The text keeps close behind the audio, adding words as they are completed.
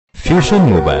Fusion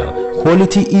Mobile,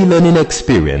 quality e-learning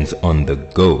experience on the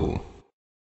go.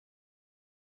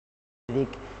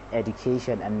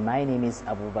 Education, and my name is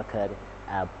Abubakar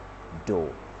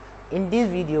Abdo. In this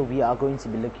video we are going to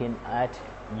be looking at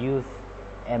youth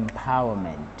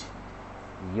empowerment.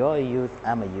 You're a youth,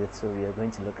 I'm a youth, so we are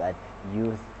going to look at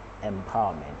youth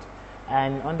empowerment.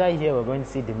 And under here we're going to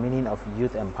see the meaning of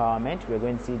youth empowerment. We're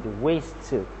going to see the ways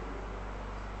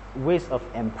of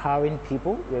empowering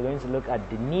people. We're going to look at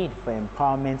the need for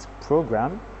empowerment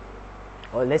program,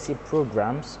 or let's say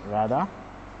programs rather.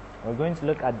 We're going to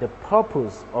look at the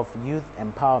purpose of youth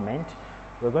empowerment.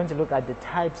 We're going to look at the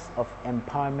types of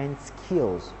empowerment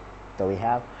skills that we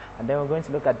have, and then we're going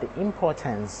to look at the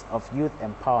importance of youth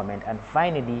empowerment, and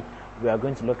finally we are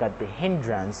going to look at the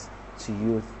hindrance to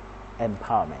youth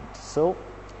empowerment. So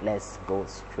let's go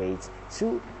straight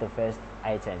to the first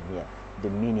item here, the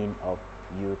meaning of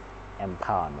youth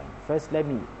empowerment. First, let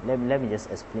me just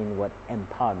explain what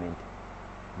empowerment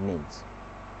means.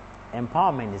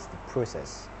 Empowerment is the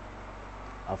process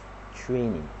of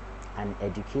training and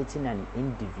educating an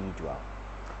individual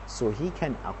so he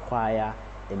can acquire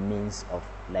a means of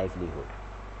livelihood.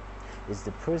 It's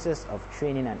the process of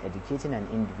training and educating an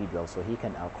individual so he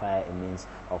can acquire a means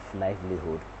of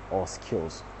livelihood or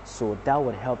skills, so that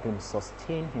would help him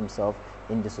sustain himself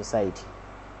in the society.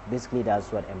 Basically,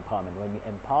 that's what empowerment. When you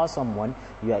empower someone,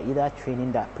 you are either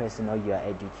training that person or you are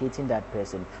educating that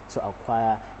person to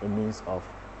acquire a means of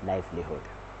livelihood.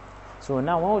 So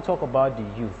now when we talk about the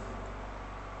youth,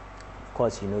 of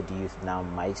course you know the youth. Now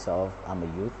myself, I'm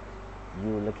a youth.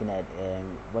 You looking at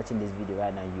watching this video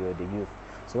right now, you're the youth.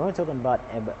 So when we're talking about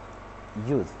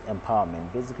youth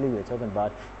empowerment, basically we're talking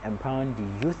about empowering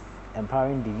the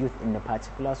youth in a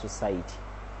particular society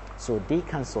so they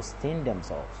can sustain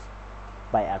themselves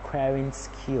by acquiring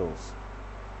skills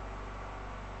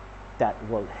that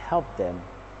will help them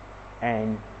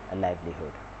earn a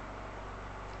livelihood,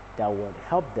 that will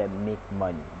help them make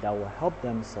money, that will help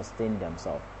them sustain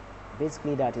themselves.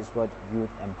 Basically, that is what youth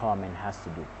empowerment has to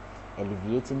do: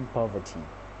 alleviating poverty,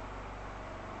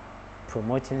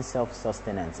 promoting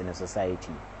self-sustenance in a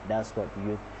society. That's what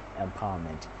youth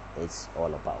empowerment is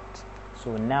all about.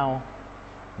 So now,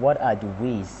 what are the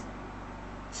ways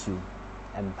to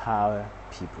empower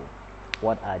people?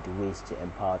 What are the ways to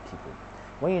empower people?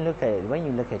 When you look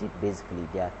at it, basically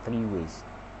there are three ways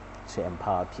to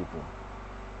empower people.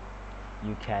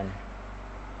 You can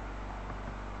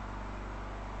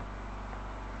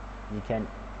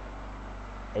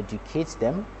educate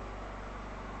them,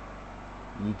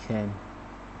 you can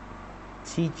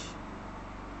teach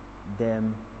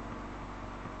them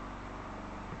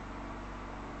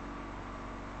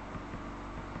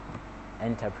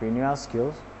entrepreneurial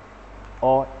skills,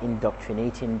 or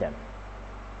indoctrinating them.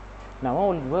 Now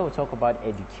when we talk about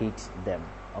educate them,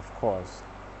 of course,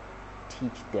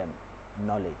 teach them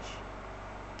knowledge,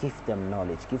 give them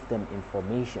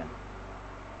information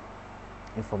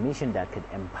that could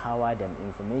empower them,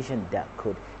 information that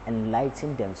could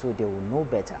enlighten them so they will know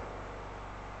better.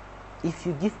 If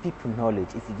you give people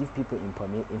knowledge, if you give people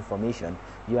information,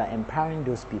 you are empowering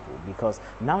those people, because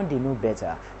now they know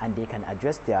better and they can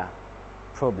address their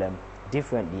problem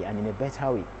differently and in a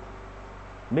better way.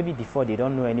 Maybe before they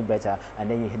don't know any better, and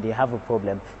then they have a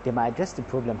problem, they might address the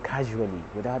problem casually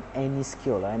without any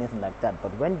skill or anything like that.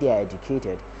 But when they are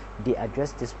educated, they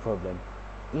address this problem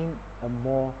in a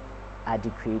more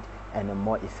adequate and a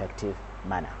more effective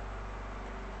manner.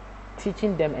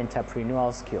 Teaching them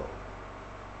entrepreneurial skill.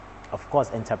 Of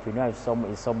course, entrepreneur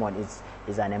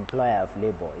is an employer of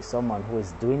labor, is someone who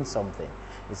is doing something,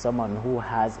 is someone who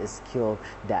has a skill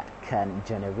that can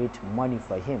generate money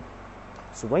for him.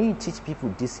 So when you teach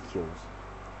people these skills,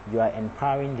 you are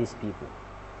empowering these people.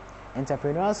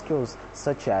 Entrepreneurial skills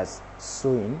such as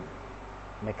sewing,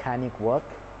 mechanic work,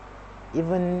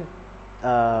 even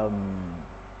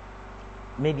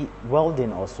maybe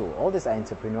welding or so. All these are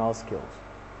entrepreneurial skills.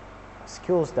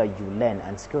 Skills that you learn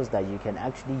and skills that you can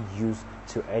actually use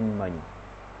to earn money.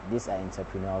 These are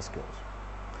entrepreneurial skills.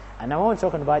 And now when we're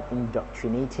talking about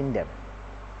indoctrinating them,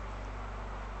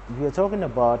 we are talking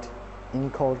about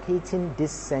inculcating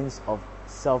this sense of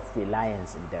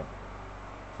self-reliance in them.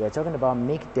 We are talking about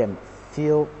make them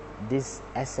feel this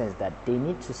essence that they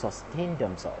need to sustain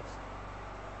themselves.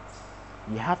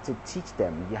 You have to teach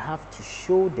them, you have to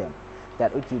show them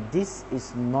that, okay, this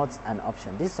is not an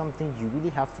option. This is something you really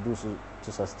have to do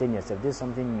to sustain yourself. This is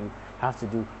something you have to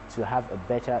do to have a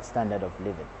better standard of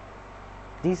living.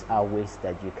 These are ways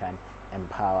that you can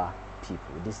empower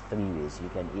people. These three ways. You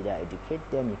can either educate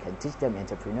them, you can teach them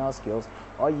entrepreneurial skills,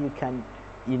 or you can,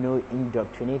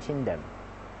 indoctrinating them,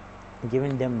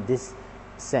 giving them this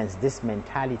sense, this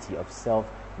mentality of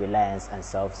self-reliance and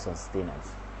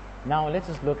self-sustenance. Now let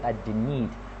us look at the need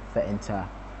for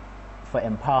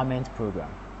empowerment program.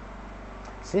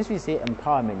 Since we say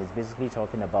empowerment is basically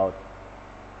talking about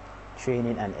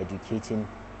training and educating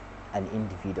an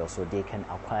individual so they can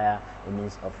acquire a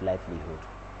means of livelihood,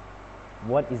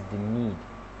 what is the need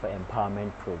for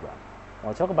empowerment program?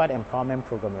 When we talk about empowerment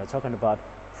program, we're talking about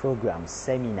programs,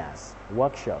 seminars,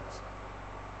 workshops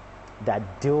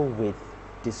that deal with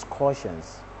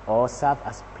discussions or serve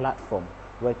as platform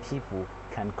where people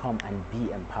can come and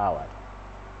be empowered.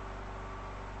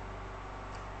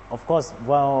 Of course,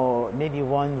 well, maybe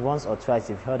once or twice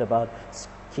you've heard about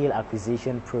skill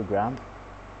acquisition program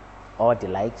or the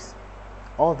likes.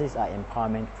 All these are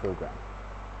empowerment programs.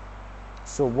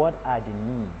 So what are the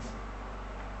needs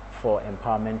for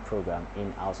empowerment program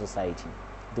in our society?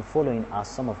 The following are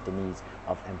some of the needs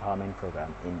of empowerment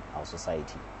program in our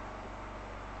society.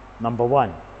 Number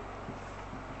one,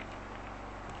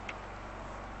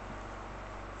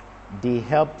 they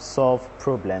help solve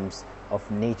problems of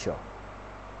nature.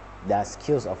 Their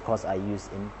skills, of course, are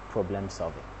used in problem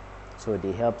solving. So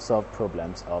they help solve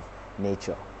problems of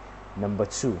nature. Number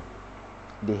two,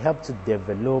 they help to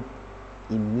develop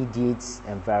immediate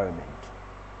environment.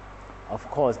 Of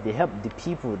course, they help the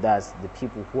people, that's the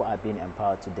people who are being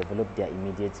empowered, to develop their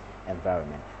immediate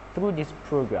environment. Through these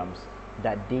programs,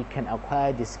 that they can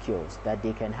acquire the skills, that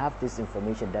they can have this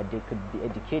information, that they could be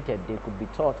educated, they could be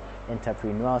taught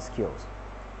entrepreneurial skills.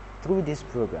 Through these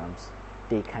programs,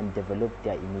 they can develop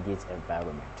their immediate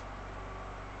environment.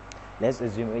 Let's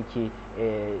assume, okay,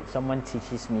 someone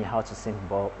teaches me how to sink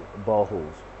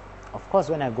boreholes. Of course,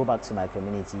 when I go back to my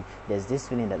community, there's this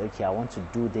feeling that, okay, I want to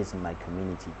do this in my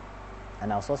community.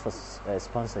 And I'll source for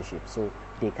sponsorship so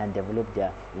they can develop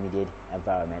their immediate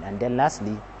environment. And then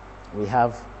lastly, we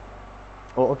have,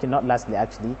 not lastly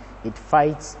actually, it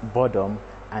fights boredom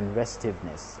and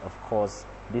restiveness. Of course,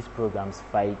 these programs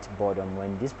fight boredom.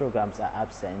 When these programs are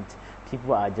absent,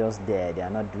 people are just there, they are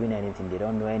not doing anything, they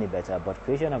don't know any better. But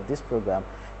creation of this program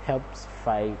helps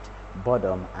fight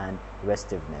boredom and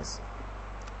restiveness.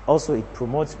 Also, it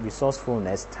promotes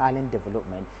resourcefulness, talent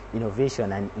development,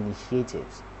 innovation, and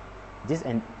initiatives. This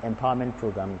empowerment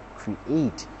program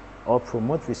create or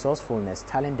promote resourcefulness,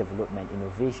 talent development,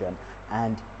 innovation,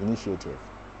 and initiative.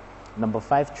 Number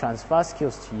 5, transfer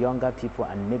skills to younger people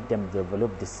and make them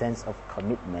develop the sense of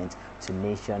commitment to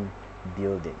nation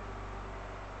building.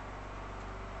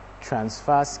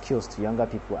 Transfer skills to younger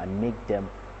people and make them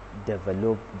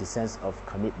develop the sense of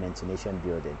commitment to nation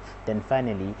building. Then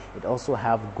finally, it also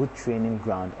have good training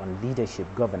ground on leadership,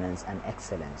 governance, and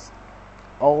excellence.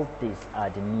 All these are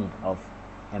the need of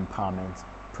empowerment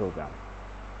program.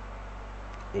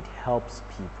 It helps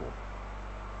people.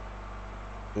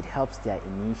 It helps their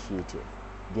initiative,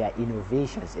 their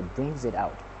innovations. It brings it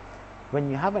out. When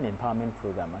you have an empowerment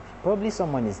program, probably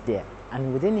someone is there,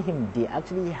 and within him, they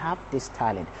actually have this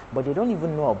talent, but they don't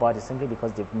even know about it simply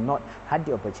because they've not had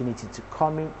the opportunity to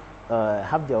come in,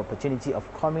 have the opportunity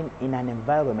of coming in an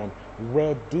environment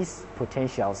where these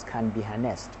potentials can be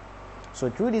harnessed. So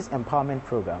through this empowerment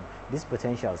program, these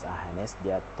potentials are harnessed,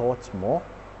 they are taught more,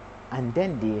 and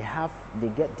then they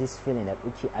get this feeling that,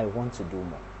 okay, I want to do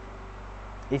more.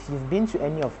 If you've been to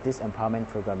any of this empowerment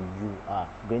program, you are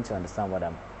going to understand what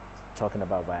I'm talking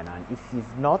about right now. And if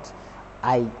you've not,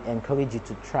 I encourage you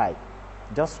to try.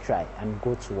 Just try and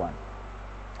go to one,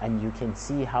 and you can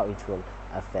see how it will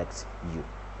affect you.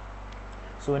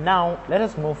 So now let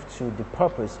us move to the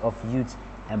purpose of youth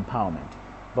empowerment.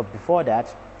 But before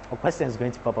that, a question is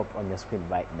going to pop up on your screen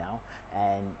right now,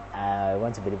 and I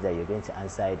want to believe that you're going to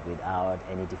answer it without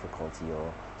any difficulty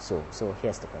or so. So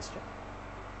here's the question.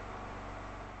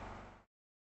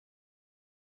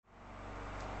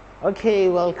 Okay,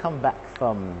 welcome back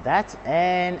from that,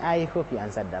 and I hope you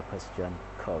answered that question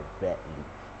correctly.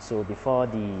 So before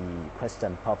the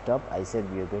question popped up, I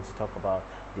said we are going to talk about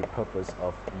the purpose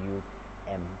of youth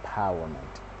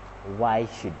empowerment. Why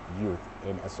should youth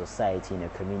in a society, in a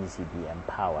community, be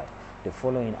empowered? The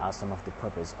following are some of the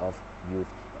purpose of youth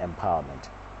empowerment.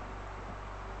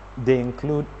 They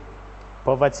include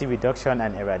poverty reduction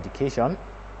and eradication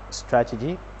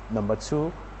strategy. Number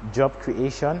 2, job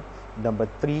creation. Number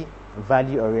 3,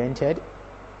 value-oriented.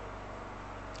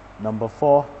 Number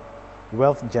 4,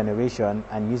 wealth generation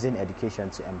and using education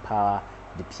to empower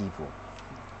the people.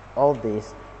 All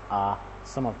these are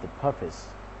some of the purpose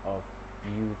of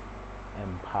youth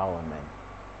empowerment.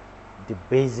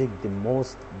 The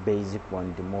most basic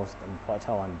one, the most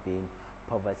important one being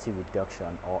poverty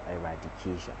reduction or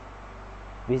eradication.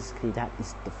 Basically, that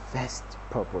is the first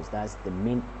purpose. That's the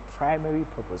main primary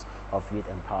purpose of youth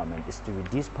empowerment, is to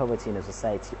reduce poverty in a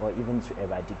society or even to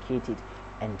eradicate it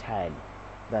entirely.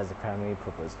 That's the primary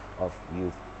purpose of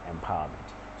youth empowerment.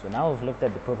 So now we've looked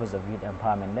at the purpose of youth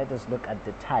empowerment. Let us look at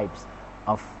the types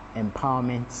of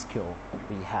empowerment skill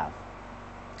we have.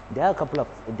 There are a couple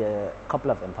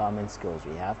of empowerment skills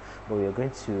we have, but we are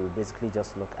going to basically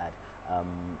just look at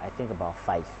I think about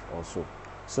 5 or so.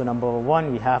 So number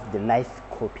 1, we have the life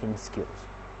coping skills.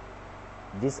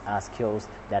 These are skills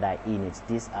that are innate.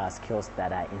 These are skills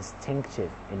that are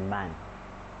instinctive in man.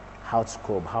 How to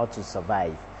cope, how to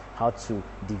survive, how to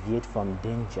deviate from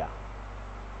danger.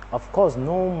 Of course,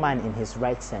 no man in his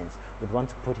right sense would want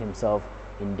to put himself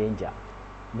in danger.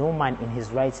 No man in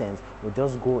his right sense would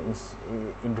just go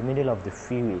in the middle of the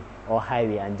freeway or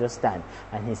highway and just stand,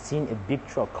 and he's seen a big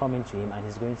truck coming to him and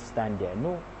he's going to stand there.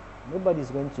 No, nobody's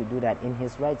going to do that in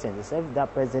his right sense, except if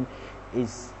that person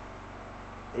is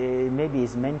maybe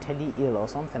is mentally ill or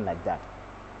something like that.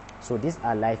 So these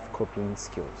are life coping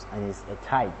skills, and it's a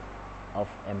type of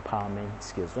empowerment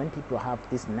skills. When people have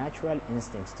these natural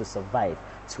instincts to survive,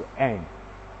 to earn,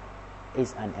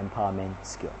 is an empowerment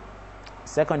skill.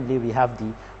 Secondly, we have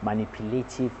the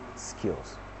manipulative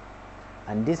skills,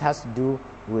 and this has to do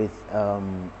with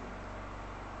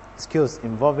skills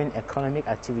involving economic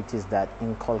activities that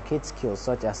inculcate skills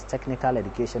such as technical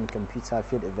education, computer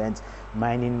field events,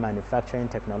 mining, manufacturing,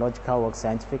 technological work,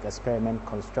 scientific experiment,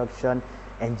 construction,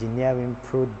 engineering,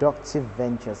 productive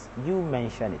ventures. You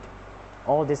mention it.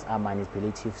 All these are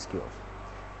manipulative skills.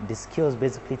 The skills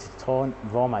basically to turn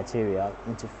raw material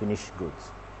into finished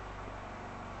goods.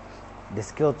 The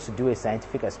skill to do a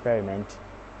scientific experiment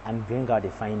and bring out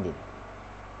a finding.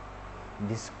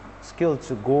 The skill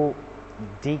to go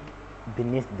dig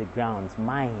beneath the ground,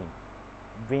 mine,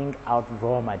 bring out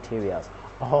raw materials.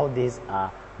 All these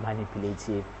are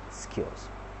manipulative skills.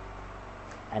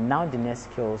 And now the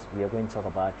next skills we are going to talk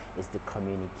about is the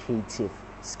communicative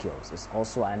skills. It's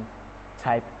also an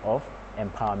type of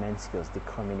empowerment skills, the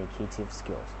communicative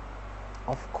skills.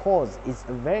 Of course, it's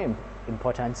a very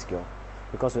important skill,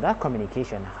 because without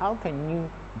communication, how can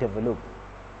you develop?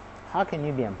 How can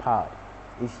you be empowered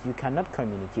if you cannot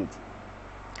communicate?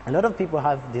 A lot of people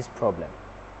have this problem.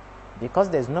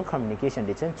 Because there's no communication,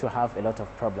 they tend to have a lot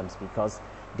of problems because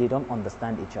they don't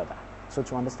understand each other. So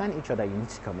to understand each other, you need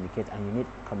to communicate, and you need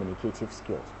communicative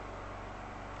skills.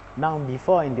 Now,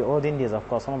 before, in the olden days, of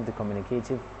course, some of the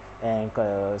communicative and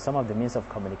some of the means of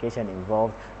communication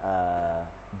involved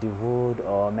the wood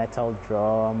or metal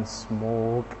drums,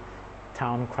 smoke,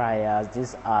 town criers.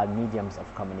 These are mediums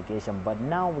of communication, but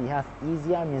now we have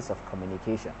easier means of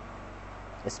communication,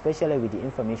 especially with the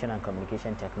information and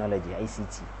communication technology,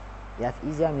 ICT. We have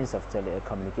easier means of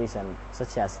communication,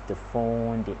 such as the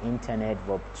phone, the internet,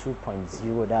 Web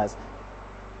 2.0, that's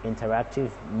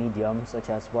interactive mediums such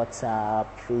as WhatsApp,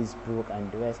 Facebook,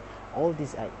 and the rest. All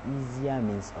these are easier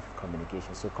means of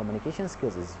communication. So communication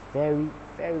skills is very,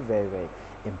 very, very, very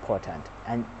important.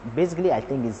 And basically, I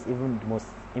think it's even the most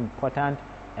important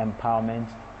empowerment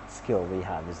skill we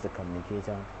have is the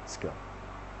communication skill.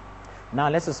 Now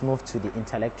let's just move to the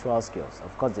intellectual skills.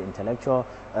 Of course, the intellectual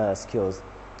skills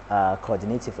are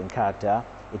coordinative in character.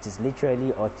 It is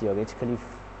literally or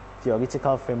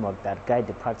theoretical framework that guide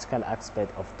the practical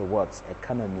aspect of the works,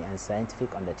 economy, and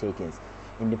scientific undertakings.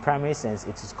 In the primary sense,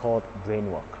 it is called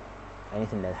brain work.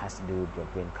 Anything that has to do with your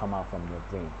brain, come out from your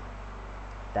brain.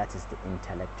 That is the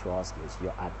intellectual skills,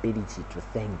 your ability to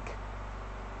think,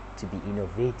 to be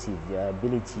innovative, your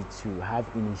ability to have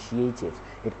initiatives.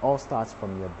 It all starts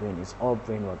from your brain. It's all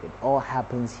brain work. It all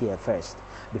happens here first.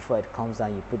 Before it comes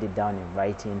down, you put it down in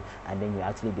writing, and then you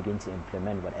actually begin to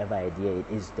implement whatever idea it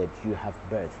is that you have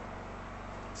birthed.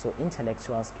 So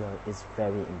intellectual skill is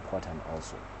very important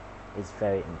also. It's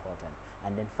very important.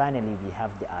 And then finally, we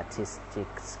have the artistic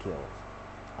skills.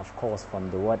 Of course, from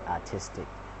the word artistic,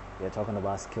 we're talking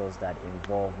about skills that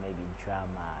involve maybe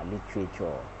drama,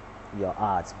 literature, your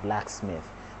arts, blacksmith,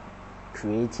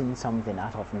 creating something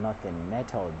out of nothing,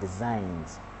 metal,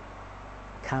 designs,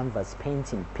 canvas,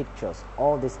 painting, pictures.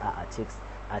 All these are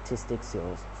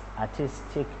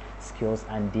artistic skills,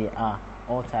 and they are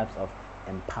all types of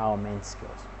empowerment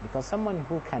skills. Because someone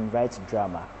who can write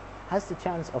drama has the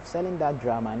chance of selling that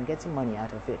drama and getting money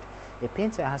out of it. A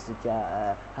painter has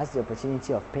the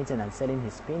opportunity of painting and selling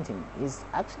his painting. It's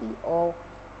actually all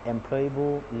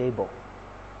employable labor.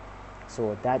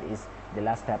 So that is the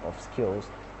last type of skills,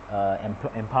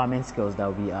 empowerment skills,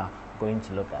 that we are going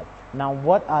to look at. Now,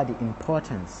 what are the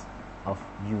importance of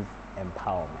youth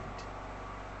empowerment?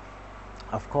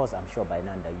 Of course, I'm sure by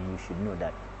now that you should know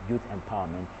that youth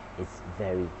empowerment It's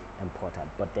very important.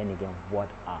 But then again, what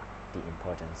are the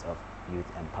importance of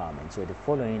youth empowerment? So the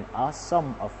following are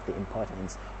some of the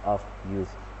importance of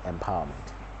youth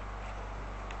empowerment.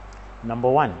 Number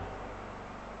one,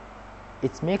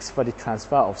 it makes for the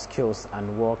transfer of skills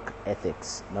and work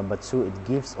ethics. Number two, it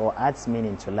gives or adds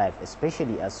meaning to life,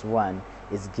 especially as one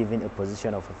is given a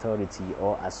position of authority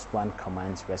or as one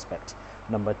commands respect.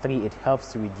 Number three, it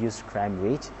helps to reduce crime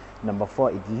rate. Number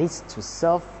four, it leads to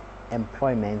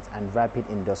self-employment and rapid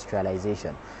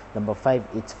industrialization. Number five,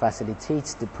 it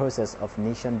facilitates the process of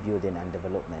nation building and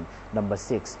development. Number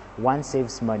six, one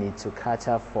saves money to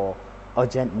cater for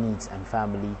urgent needs and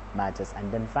family matters. And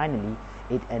then finally,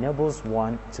 it enables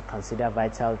one to consider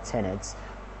vital tenets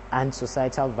and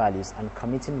societal values and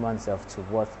committing oneself to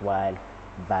worthwhile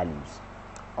values.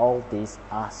 All these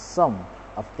are some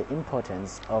of the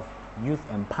importance of youth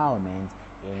empowerment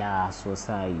in our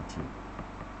society.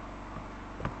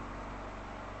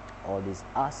 All these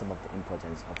are some of the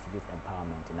importance of youth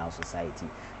empowerment in our society.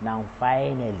 Now,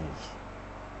 finally,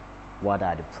 what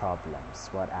are the problems?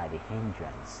 What are the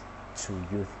hindrances to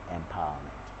youth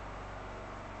empowerment?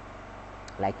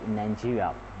 Like in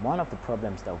Nigeria, one of the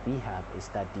problems that we have is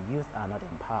that the youth are not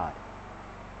empowered.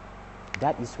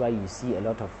 That is why you see a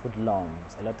lot of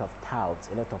hoodlums, a lot of touts,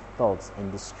 a lot of thugs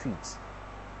in the streets.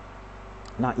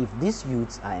 Now, if these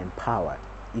youths are empowered,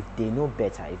 if they know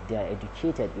better, if they are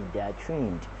educated, if they are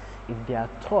trained, if they are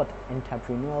taught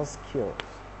entrepreneurial skills,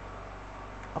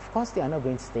 of course they are not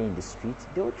going to stay in the streets.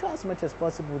 They will try as much as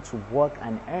possible to work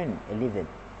and earn a living.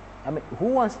 I mean, who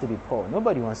wants to be poor?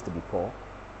 Nobody wants to be poor.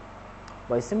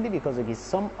 But it's simply because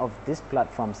some of these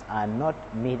platforms are not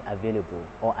made available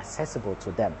or accessible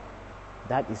to them.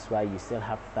 That is why you still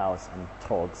have thugs and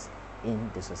thugs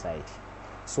in the society.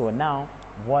 So now,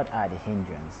 what are the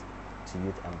hindrances to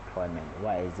youth employment?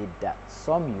 Why is it that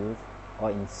some youth, or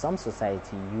in some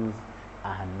society, youth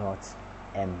are not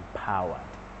empowered?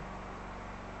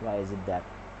 Why is it that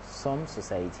some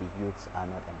society youths are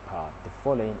not empowered? The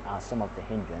following are some of the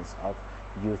hindrances of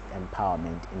youth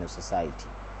empowerment in a society.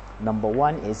 Number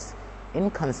one is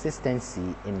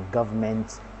inconsistency in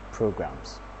government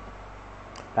programs.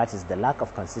 That is, the lack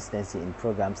of consistency in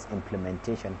programs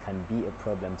implementation can be a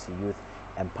problem to youth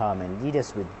empowerment.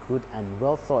 Leaders with good and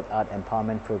well thought out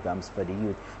empowerment programs for the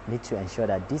youth need to ensure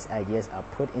that these ideas are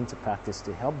put into practice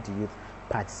to help the youth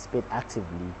participate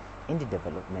actively in the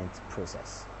development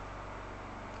process.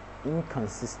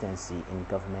 Inconsistency in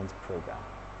government program.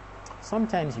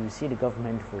 Sometimes you see the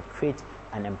government will create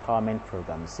an empowerment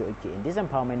program. So, okay, in this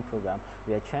empowerment program,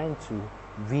 we are trying to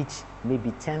reach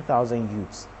maybe 10,000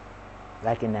 youths.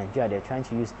 Like in Nigeria, they're trying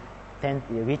to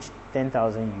reach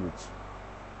 10,000 youths.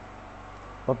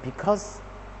 But because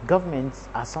governments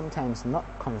are sometimes not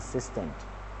consistent,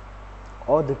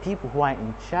 or the people who are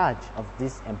in charge of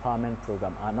this empowerment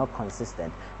program are not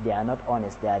consistent, they are not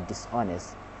honest, they are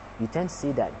dishonest, you tend to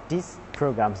see that these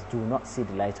programs do not see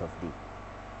the light of day.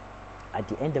 At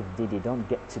the end of the day, they don't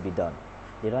get to be done.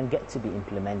 They don't get to be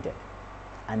implemented.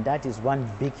 And that is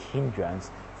one big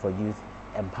hindrance for youth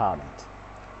empowerment.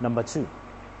 Number two,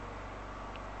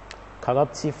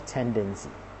 corruptive tendency.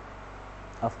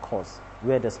 Of course,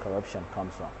 where does corruption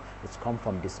come from? It's come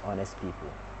from dishonest people,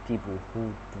 people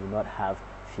who do not have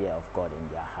fear of God in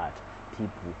their heart,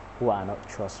 people who are not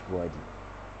trustworthy.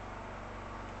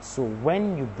 So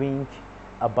when you bring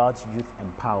about youth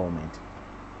empowerment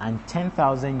and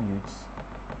 10,000 youths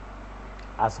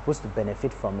are supposed to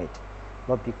benefit from it,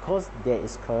 but because there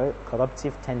is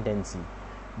corruptive tendency,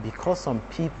 because some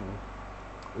people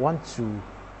want to,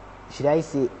 should I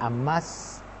say,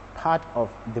 amass part of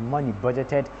the money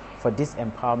budgeted for this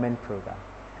empowerment program,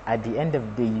 at the end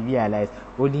of the day you realize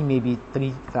only maybe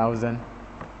 3,000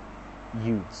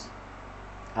 youths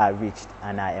are reached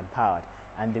and are empowered,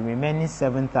 and the remaining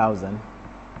 7,000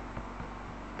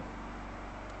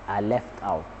 are left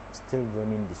out, still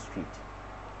roaming the street.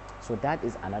 So that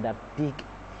is another big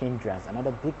hindrance,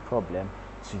 another big problem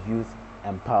to youth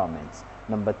empowerment.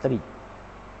 Number three,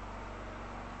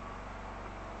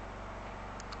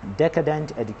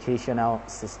 decadent educational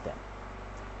system.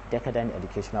 Decadent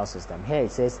educational system. Here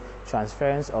it says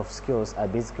transference of skills are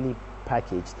basically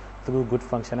packaged through good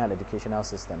functional educational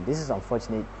system. This is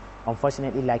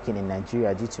unfortunately lacking in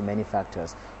Nigeria due to many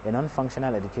factors. A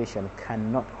non-functional education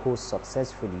cannot host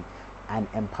successfully an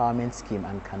empowerment scheme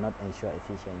and cannot ensure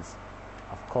efficiency.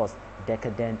 Of course,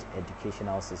 decadent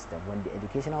educational system. When the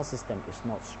educational system is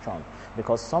not strong,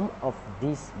 because some of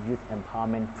these youth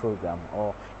empowerment program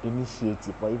or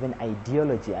initiative or even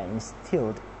ideology are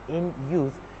instilled in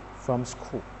youth from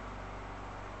school.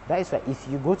 That is why if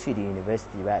you go to the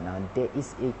university right now, there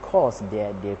is a course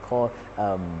there they call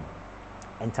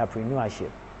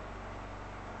entrepreneurship.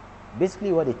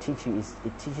 Basically what it teaches you is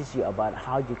it teaches you about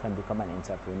how you can become an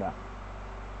entrepreneur.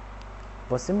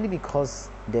 But simply because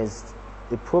there's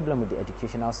a problem with the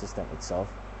educational system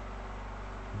itself,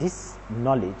 this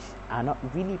knowledge are not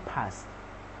really passed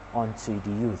on to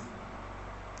the youth.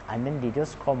 And then they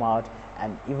just come out,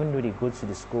 and even though they go to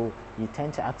the school, you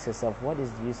tend to ask yourself, what is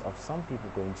the use of some people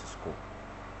going to school?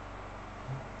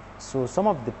 So some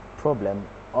of the problem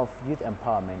of youth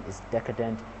empowerment is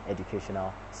decadent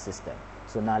educational system.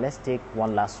 So now let's take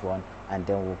one last one, and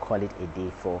then we'll call it a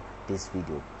day for this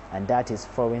video. And that is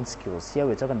foreign skills. Here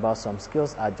we're talking about some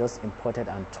skills are just imported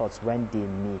and taught when they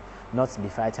may not be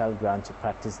fertile ground to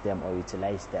practice them or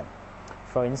utilize them.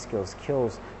 Foreign skills,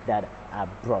 skills that are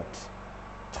brought,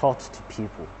 taught to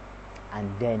people,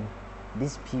 and then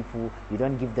these people, you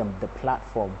don't give them the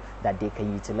platform that they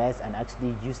can utilize and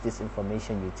actually use this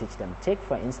information you teach them. Take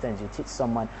for instance, you teach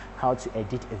someone how to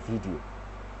edit a video,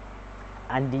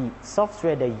 and the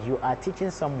software that you are teaching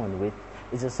someone with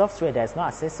is a software that is not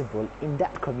accessible in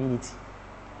that community.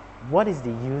 What is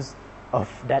the use of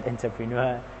that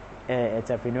entrepreneurial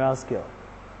skill?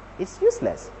 It's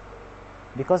useless,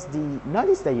 because the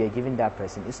knowledge that you're giving that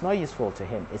person is not useful to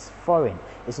him. It's foreign.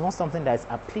 It's not something that is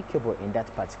applicable in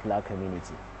that particular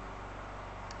community.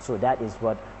 So that is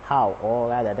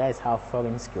that is how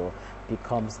foreign skill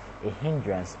becomes a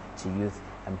hindrance to youth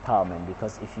empowerment,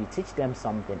 because if you teach them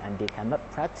something and they cannot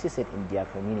practice it in their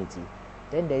community,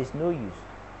 then there is no use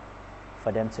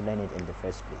for them to learn it in the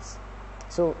first place.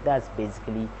 So that's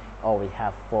basically all we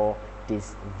have for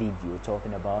this video,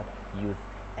 talking about youth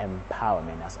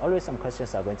empowerment. As always, some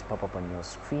questions are going to pop up on your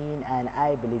screen, and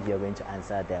I believe you're going to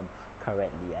answer them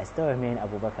correctly. I still remain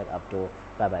Abubakar Abdul.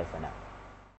 Bye bye for now.